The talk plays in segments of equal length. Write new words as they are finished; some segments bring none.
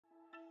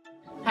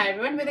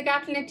everyone, we're the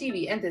CapitalNet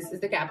TV and this is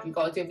the Capital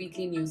Calls, your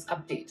weekly news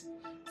update.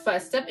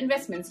 First up,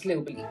 investments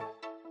globally.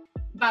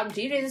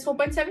 Bounty raises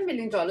 $4.7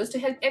 million to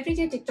help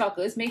everyday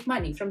TikTokers make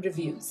money from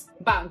reviews.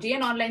 Bounty,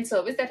 an online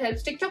service that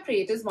helps TikTok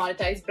creators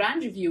monetize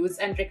brand reviews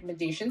and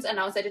recommendations,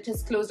 announced that it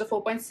has closed a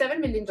 $4.7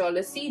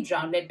 million seed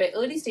round led by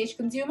early-stage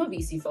consumer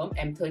VC firm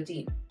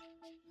M13.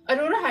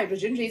 Aurora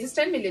Hydrogen raises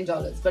 $10 million,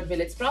 but will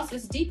its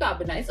process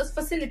decarbonize or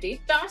facilitate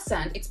tar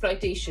sand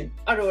exploitation?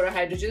 Aurora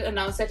Hydrogen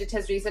announced that it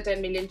has raised a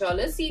 $10 million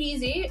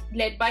Series A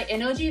led by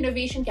Energy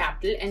Innovation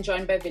Capital and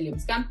joined by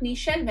Williams Company,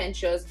 Shell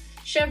Ventures,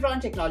 Chevron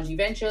Technology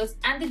Ventures,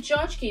 and the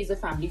George Kaiser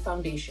Family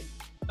Foundation.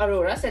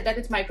 Aurora said that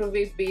its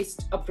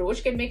microwave-based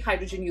approach can make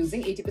hydrogen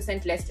using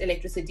 80% less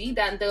electricity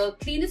than the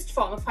cleanest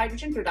form of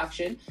hydrogen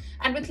production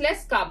and with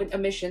less carbon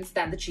emissions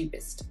than the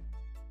cheapest.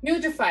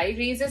 Mutify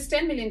raises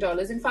 $10 million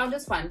in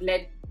Founders Fund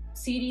led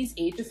Series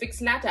A to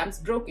fix LATAM's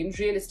broken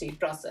real estate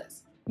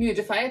process.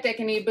 Mutify, a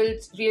tech-enabled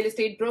real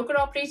estate broker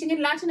operating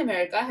in Latin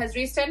America, has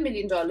raised $10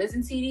 million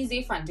in Series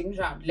A funding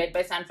round led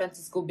by San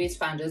Francisco-based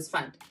Founders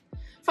Fund.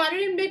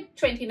 Founded in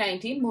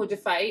mid-2019,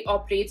 Mutify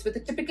operates with a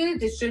typical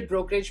digital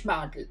brokerage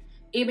model,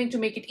 aiming to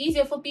make it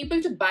easier for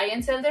people to buy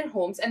and sell their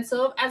homes and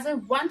serve as a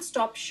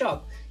one-stop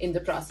shop in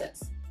the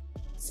process.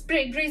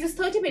 Sprig raises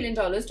 $30 million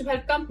to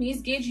help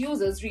companies gauge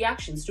users'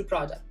 reactions to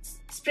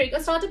products. Sprig,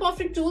 a startup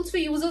offering tools for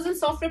users in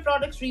software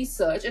product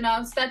research,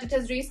 announced that it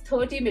has raised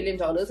 $30 million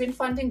in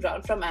funding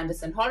round from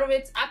Anderson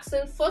Horowitz,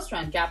 Axel, First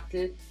Round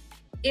Capital,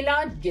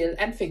 Illard Gill,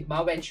 and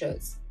Figma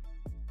Ventures.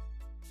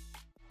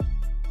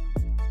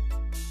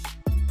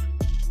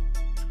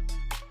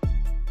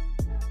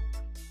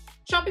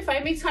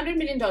 Shopify makes $100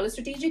 million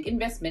strategic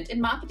investment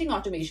in marketing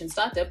automation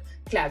startup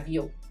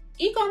Klaviyo.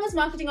 E-commerce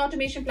marketing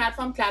automation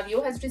platform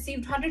Klaviyo has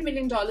received $100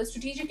 million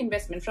strategic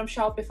investment from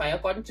Shopify,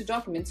 according to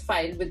documents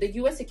filed with the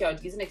US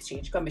Securities and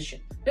Exchange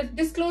Commission. The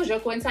disclosure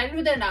coincided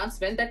with the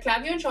announcement that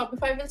Klaviyo and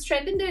Shopify will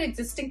strengthen their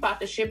existing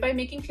partnership by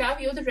making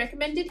Klaviyo the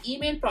recommended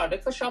email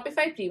product for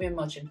Shopify Premium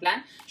Merchant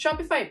Plan,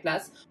 Shopify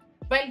Plus,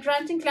 while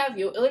granting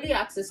Klaviyo early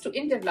access to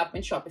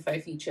in-development Shopify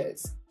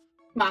features.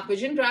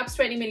 MarkVision grabs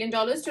 $20 million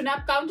to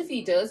nab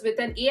counterfeiters with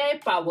an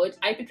AI-powered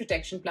IP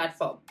protection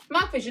platform.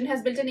 MarkVision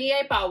has built an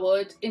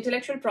AI-powered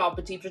intellectual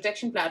property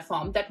protection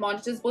platform that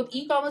monitors both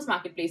e-commerce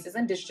marketplaces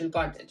and digital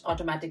content,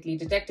 automatically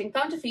detecting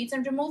counterfeits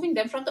and removing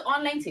them from the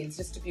online sales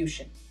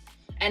distribution.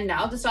 And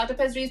now the startup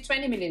has raised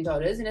 $20 million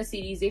in a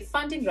Series A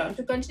funding round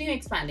to continue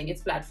expanding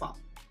its platform.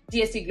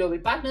 DST Global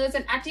Partners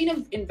and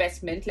Athena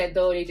Investment led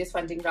the latest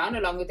funding round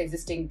along with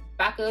existing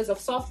backers of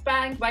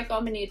SoftBank, Y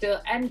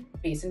Combinator, and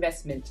Base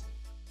Investment.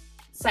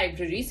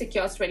 Cybrary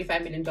secures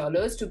 $25 million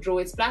to grow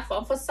its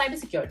platform for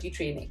cybersecurity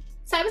training.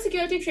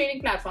 Cybersecurity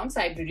training platform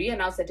Cybrary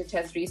announced that it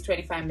has raised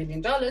 $25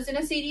 million in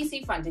a Series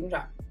C funding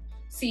round.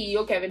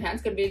 CEO Kevin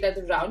Hans conveyed that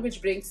the round,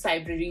 which brings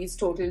Cybrary's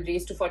total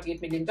raise to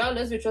 $48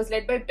 million, which was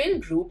led by Bill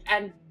Group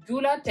and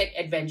Gula Tech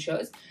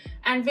Adventures,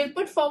 and will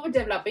put forward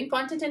developing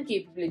content and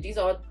capabilities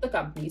on the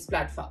company's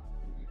platform.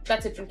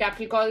 That's it from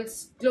Capital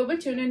Calls Global.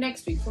 Tune in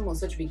next week for more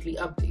such weekly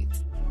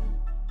updates.